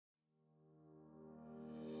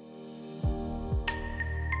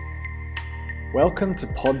Welcome to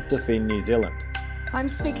Pod Defend New Zealand, I'm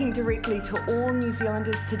speaking directly to all New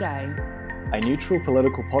Zealanders today. a neutral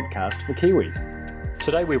political podcast for Kiwis.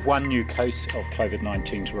 Today we've one new case of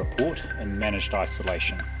COVID-19 to report in managed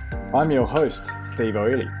isolation. I'm your host, Steve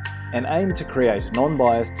O'Ely, and aim to create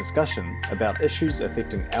non-biased discussion about issues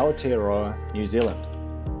affecting Aotearoa, New Zealand.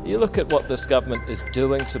 You look at what this government is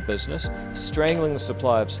doing to business, strangling the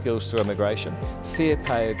supply of skills through immigration, fair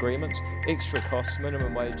pay agreements, extra costs,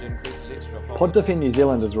 minimum wage increases, extra holidays. Pod Defend New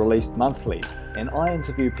Zealand is released monthly, and I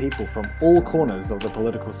interview people from all corners of the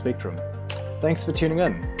political spectrum. Thanks for tuning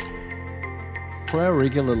in. For our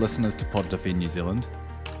regular listeners to Pod Defend New Zealand,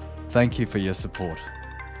 thank you for your support.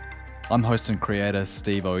 I'm host and creator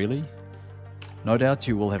Steve O'Ely. No doubt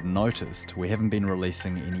you will have noticed we haven't been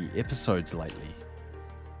releasing any episodes lately.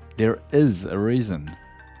 There is a reason.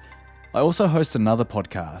 I also host another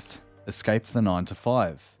podcast, Escape the 9 to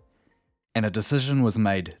 5, and a decision was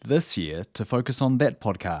made this year to focus on that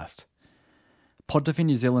podcast. Pod Defend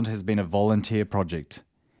New Zealand has been a volunteer project,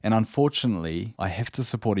 and unfortunately I have to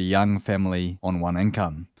support a young family on one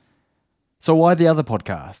income. So why the other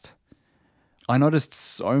podcast? I noticed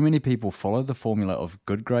so many people follow the formula of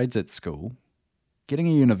good grades at school, getting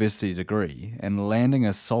a university degree, and landing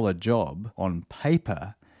a solid job on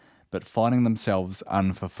paper, but finding themselves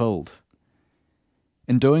unfulfilled.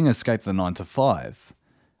 In doing Escape the 9 to 5,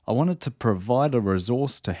 I wanted to provide a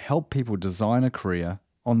resource to help people design a career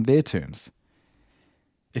on their terms.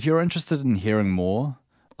 If you're interested in hearing more,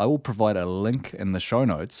 I will provide a link in the show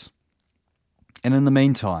notes. And in the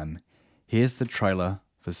meantime, here's the trailer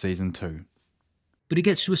for Season 2. But it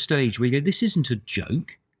gets to a stage where you go, this isn't a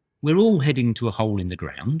joke. We're all heading to a hole in the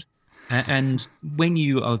ground. And when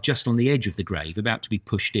you are just on the edge of the grave, about to be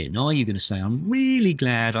pushed in, are you going to say, I'm really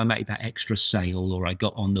glad I made that extra sale, or I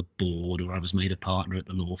got on the board, or I was made a partner at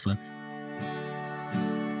the law firm?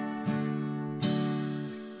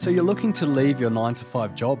 So you're looking to leave your 9 to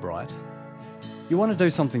 5 job, right? You want to do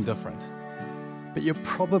something different, but you're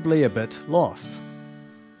probably a bit lost.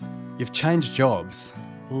 You've changed jobs,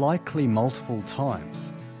 likely multiple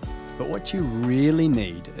times, but what you really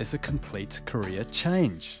need is a complete career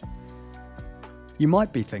change. You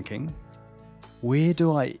might be thinking, where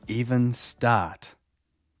do I even start?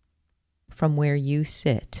 From where you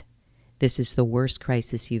sit, this is the worst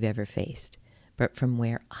crisis you've ever faced. But from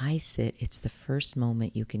where I sit, it's the first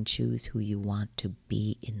moment you can choose who you want to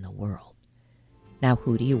be in the world. Now,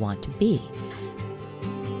 who do you want to be?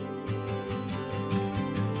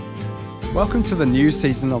 Welcome to the new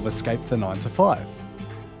season of Escape the 9 to 5.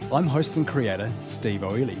 I'm host and creator Steve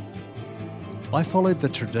O'Ely. I followed the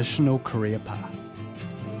traditional career path.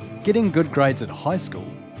 Getting good grades at high school,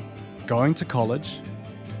 going to college,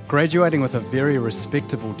 graduating with a very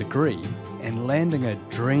respectable degree, and landing a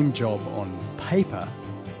dream job on paper,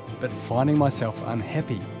 but finding myself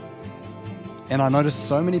unhappy. And I noticed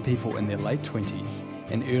so many people in their late 20s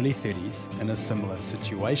and early 30s in a similar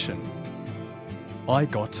situation. I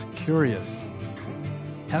got curious.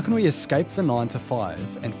 How can we escape the 9 to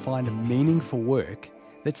 5 and find meaningful work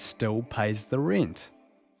that still pays the rent?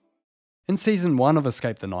 In Season 1 of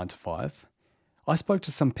Escape the 9 to 5, I spoke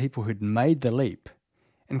to some people who'd made the leap,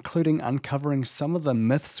 including uncovering some of the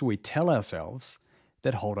myths we tell ourselves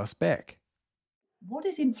that hold us back. What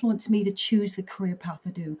has influenced me to choose the career path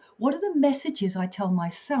I do? What are the messages I tell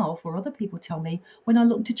myself or other people tell me when I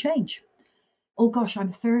look to change? Oh gosh,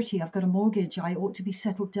 I'm 30, I've got a mortgage, I ought to be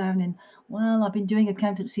settled down in, well, I've been doing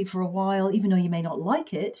accountancy for a while, even though you may not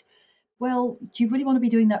like it. Well, do you really want to be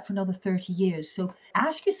doing that for another 30 years? So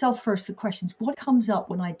ask yourself first the questions, what comes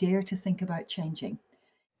up when I dare to think about changing?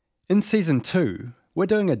 In Season 2, we're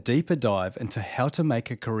doing a deeper dive into how to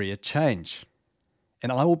make a career change.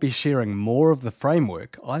 And I will be sharing more of the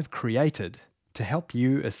framework I've created to help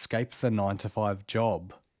you escape the 9 to 5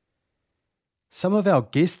 job. Some of our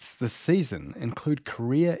guests this season include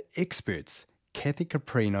career experts Kathy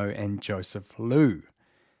Caprino and Joseph Liu,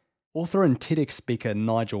 author and TEDx speaker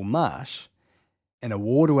Nigel Marsh, and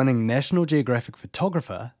award-winning National Geographic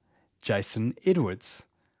photographer Jason Edwards.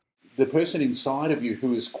 The person inside of you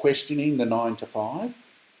who is questioning the 9 to 5,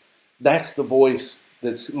 that's the voice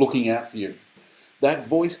that's looking out for you. That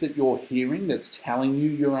voice that you're hearing that's telling you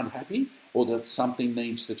you're unhappy or that something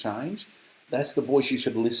needs to change, that's the voice you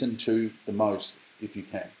should listen to the most if you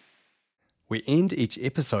can. We end each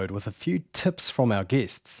episode with a few tips from our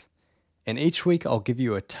guests, and each week I'll give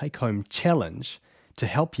you a take-home challenge to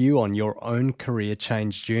help you on your own career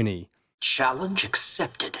change journey. Challenge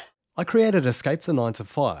accepted. I created Escape the 9 to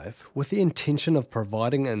 5 with the intention of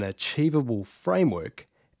providing an achievable framework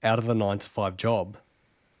out of the 9 to 5 job.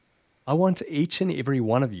 I want each and every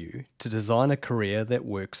one of you to design a career that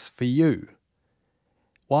works for you,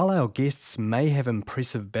 While our guests may have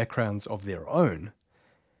impressive backgrounds of their own,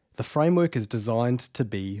 the framework is designed to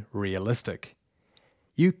be realistic.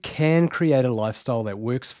 You can create a lifestyle that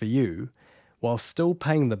works for you while still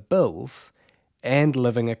paying the bills and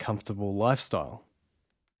living a comfortable lifestyle.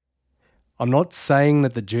 I'm not saying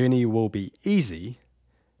that the journey will be easy,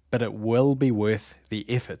 but it will be worth the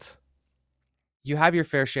effort. You have your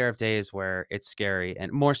fair share of days where it's scary, and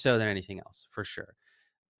more so than anything else, for sure.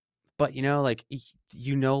 But you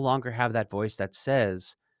no longer have that voice that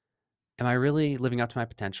says, am I really living up to my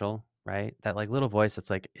potential, right? That little voice that's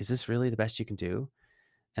like, is this really the best you can do?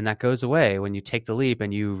 And that goes away when you take the leap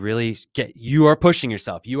and you really you are pushing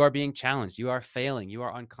yourself. You are being challenged. You are failing. You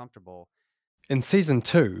are uncomfortable. In Season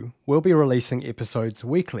 2, we'll be releasing episodes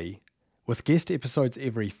weekly, with guest episodes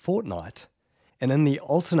every fortnight. And in the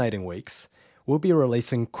alternating weeks, we'll be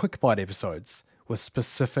releasing quick bite episodes with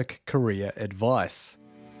specific career advice.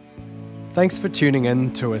 Thanks for tuning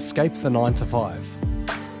in to Escape the 9 to 5.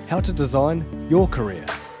 How to design your career.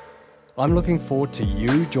 I'm looking forward to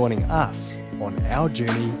you joining us on our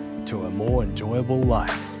journey to a more enjoyable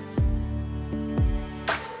life.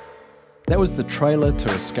 That was the trailer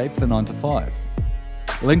to Escape the 9 to 5.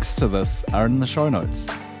 Links to this are in the show notes.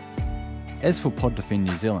 As for Pod Defend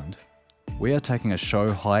New Zealand, we are taking a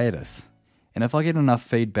show hiatus, and if I get enough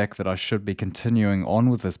feedback that I should be continuing on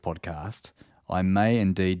with this podcast, I may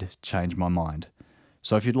indeed change my mind.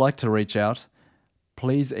 So if you'd like to reach out,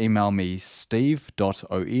 please email me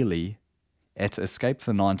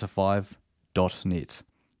steve.o'ely@escapethe9to5.net.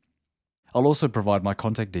 I'll also provide my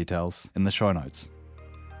contact details in the show notes.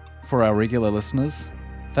 For our regular listeners,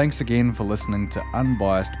 thanks again for listening to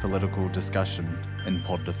unbiased political discussion in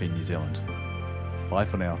Pod Defend New Zealand. Bye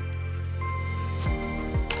for now.